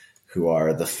are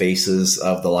the faces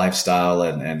of the lifestyle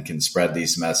and can spread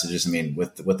these messages. I mean,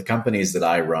 with the companies that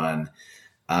I run,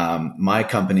 my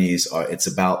companies are, it's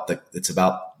about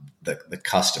the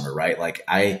customer, right? Like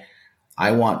I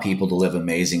want people to live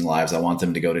amazing lives. I want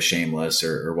them to go to Shameless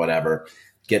or whatever,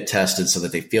 get tested so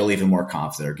that they feel even more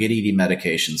confident, or get ED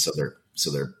medication so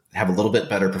they have a little bit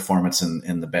better performance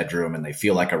in the bedroom and they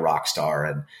feel like a rock star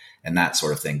and that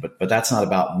sort of thing. But that's not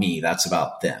about me. That's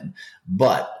about them.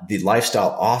 But the lifestyle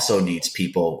also needs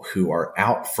people who are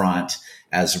out front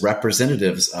as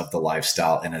representatives of the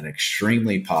lifestyle in an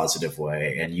extremely positive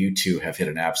way. And you two have hit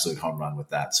an absolute home run with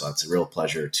that. So it's a real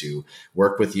pleasure to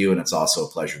work with you. And it's also a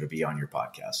pleasure to be on your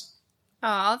podcast.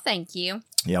 Oh, thank you.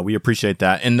 Yeah, we appreciate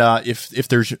that. And if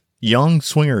there's young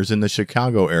swingers in the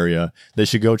Chicago area, they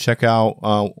should go check out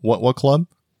what club?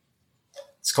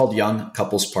 It's called Young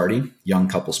Couples Party,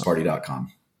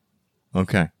 youngcouplesparty.com.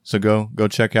 Okay. So go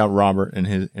check out Robert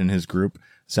and his group.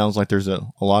 Sounds like there's a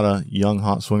lot of young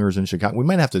hot swingers in Chicago. We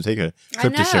might have to take a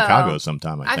trip to Chicago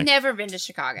sometime. I've never been to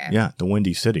Chicago. Yeah, the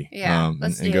Windy City. Yeah,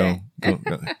 let's do it. Go.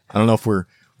 I don't know if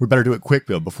we better do it quick,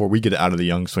 Bill, before we get out of the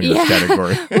young swingers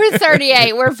category. We're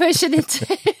 38. We're pushing it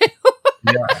too.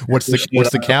 Yeah. What's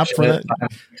the cap for that?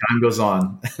 Time goes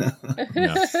on.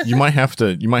 Yeah. You might have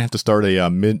to start a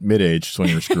mid-age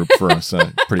swingers group for us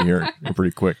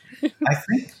pretty quick.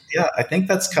 I think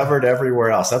that's covered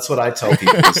everywhere else. That's what I tell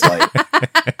people.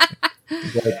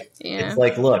 It's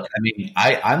like, look, I mean,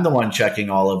 I'm the one checking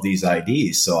all of these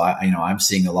IDs. So I'm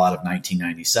seeing a lot of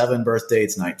 1997 birth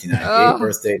dates, 1998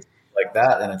 birth dates, like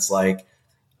that. And it's like,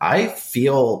 I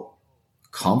feel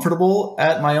comfortable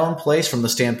at my own place from the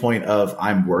standpoint of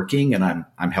I'm working and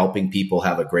I'm helping people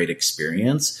have a great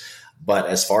experience. But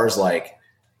as far as like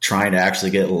trying to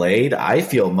actually get laid, I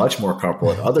feel much more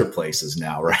comfortable at other places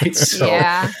now. Right. So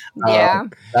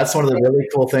that's one of the really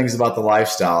cool things about the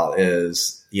lifestyle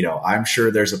is, I'm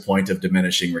sure there's a point of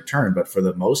diminishing return, but for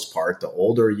the most part, the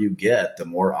older you get, the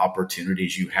more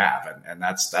opportunities you have. And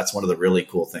that's one of the really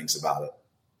cool things about it.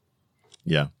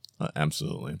 Yeah,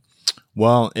 absolutely.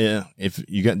 Well, do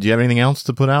you have anything else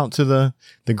to put out to the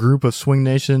group of Swing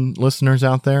Nation listeners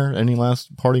out there? Any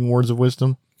last parting words of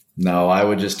wisdom? No, I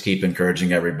would just keep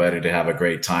encouraging everybody to have a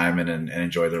great time and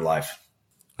enjoy their life.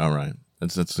 All right.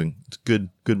 That's good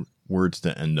words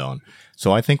to end on.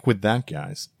 So I think with that,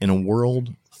 guys, in a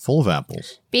world full of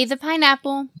apples, be the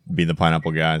pineapple. Be the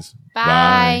pineapple, guys.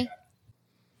 Bye.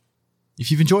 If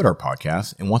you've enjoyed our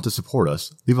podcast and want to support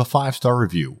us, leave a 5-star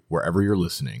review wherever you're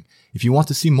listening. If you want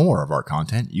to see more of our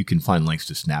content, you can find links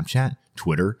to Snapchat,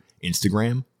 Twitter,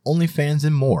 Instagram, OnlyFans,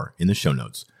 and more in the show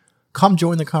notes. Come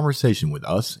join the conversation with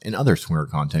us and other swinger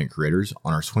content creators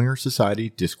on our Swinger Society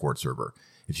Discord server.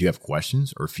 If you have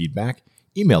questions or feedback,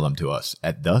 email them to us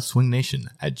at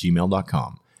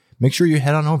theswingnation@gmail.com. Make sure you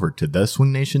head on over to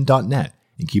theswingnation.net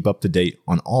and keep up to date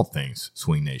on all things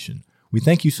Swing Nation. We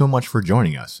thank you so much for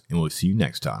joining us, and we'll see you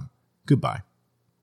next time. Goodbye.